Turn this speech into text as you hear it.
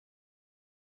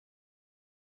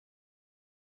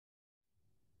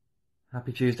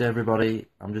Happy Tuesday, everybody.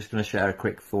 I'm just going to share a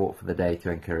quick thought for the day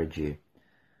to encourage you.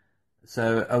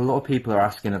 So, a lot of people are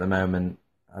asking at the moment,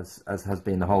 as has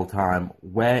been the whole time,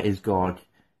 where is God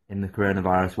in the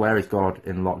coronavirus? Where is God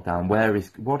in lockdown?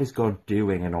 What is God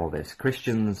doing in all this?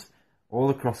 Christians all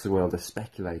across the world are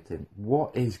speculating.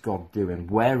 What is God doing?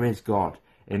 Where is God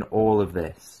in all of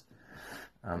this?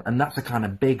 And that's a kind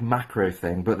of big macro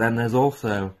thing. But then there's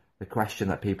also the question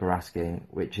that people are asking,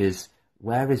 which is,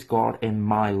 where is God in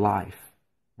my life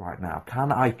right now?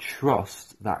 Can I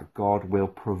trust that God will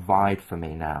provide for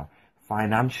me now?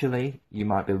 Financially, you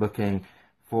might be looking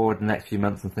forward the next few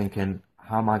months and thinking,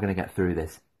 how am I going to get through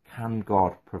this? Can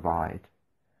God provide?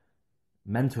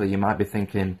 Mentally, you might be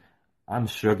thinking, I'm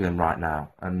struggling right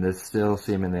now and there's still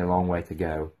seemingly a long way to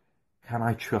go. Can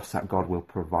I trust that God will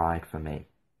provide for me?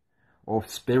 Or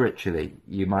spiritually,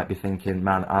 you might be thinking,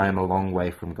 man, I am a long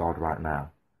way from God right now.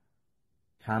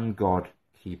 Can God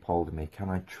keep hold of me? Can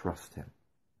I trust him?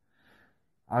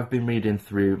 I've been reading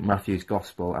through Matthew's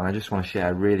Gospel, and I just want to share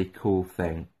a really cool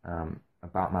thing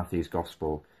about Matthew's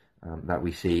Gospel that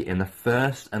we see. In the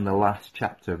first and the last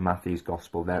chapter of Matthew's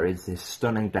Gospel, there is this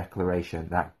stunning declaration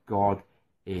that God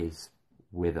is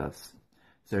with us.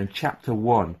 So in chapter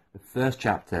 1, the first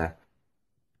chapter,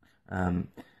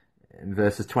 in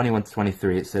verses 21 to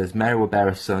 23, it says, Mary will bear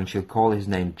a son, she'll call his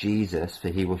name Jesus, for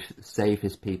he will save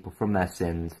his people from their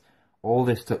sins. All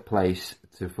this took place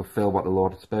to fulfill what the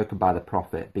Lord had spoken by the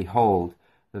prophet. Behold,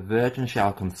 the virgin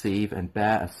shall conceive and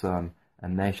bear a son,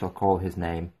 and they shall call his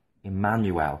name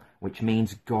Emmanuel, which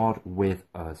means God with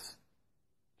us.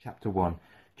 Chapter 1.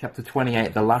 Chapter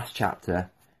 28, the last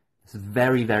chapter, it's a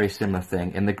very, very similar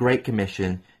thing. In the Great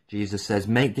Commission, Jesus says,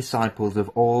 make disciples of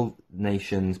all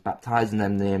nations, baptizing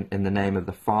them in the name of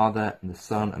the Father, and the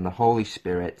Son, and the Holy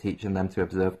Spirit, teaching them to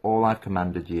observe all I've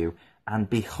commanded you. And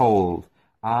behold,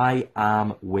 I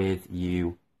am with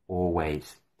you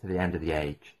always, to the end of the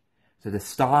age. So the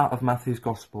start of Matthew's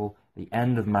Gospel, the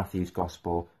end of Matthew's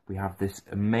Gospel, we have this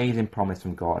amazing promise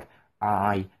from God,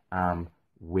 I am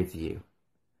with you.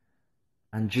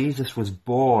 And Jesus was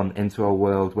born into a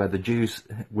world where the Jews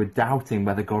were doubting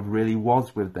whether God really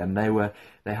was with them.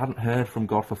 They hadn't heard from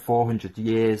God for 400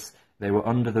 years. They were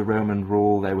under the Roman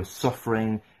rule. They were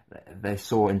suffering. They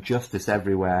saw injustice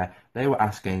everywhere. They were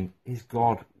asking,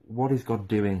 what is God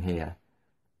doing here?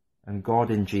 And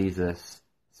God in Jesus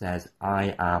says,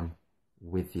 I am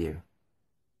with you.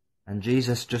 And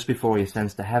Jesus, just before he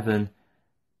ascends to heaven,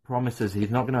 promises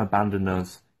he's not going to abandon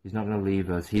us. He's not going to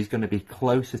leave us. He's going to be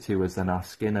closer to us than our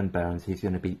skin and bones. He's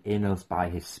going to be in us by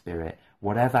his Spirit.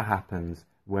 Whatever happens,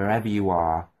 wherever you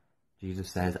are, Jesus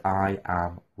says, I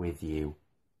am with you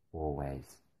always.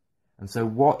 And so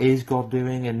what is God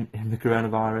doing in the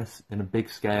coronavirus in a big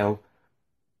scale?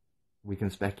 We can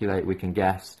speculate, we can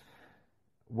guess.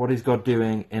 What is God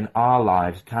doing in our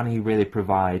lives? Can he really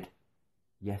provide?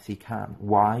 Yes, he can.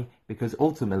 Why? Because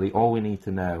ultimately all we need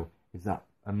to know is that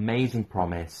amazing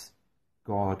promise,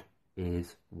 God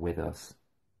is with us.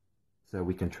 So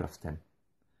we can trust him.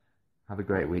 Have a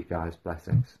great week, guys.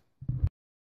 Blessings.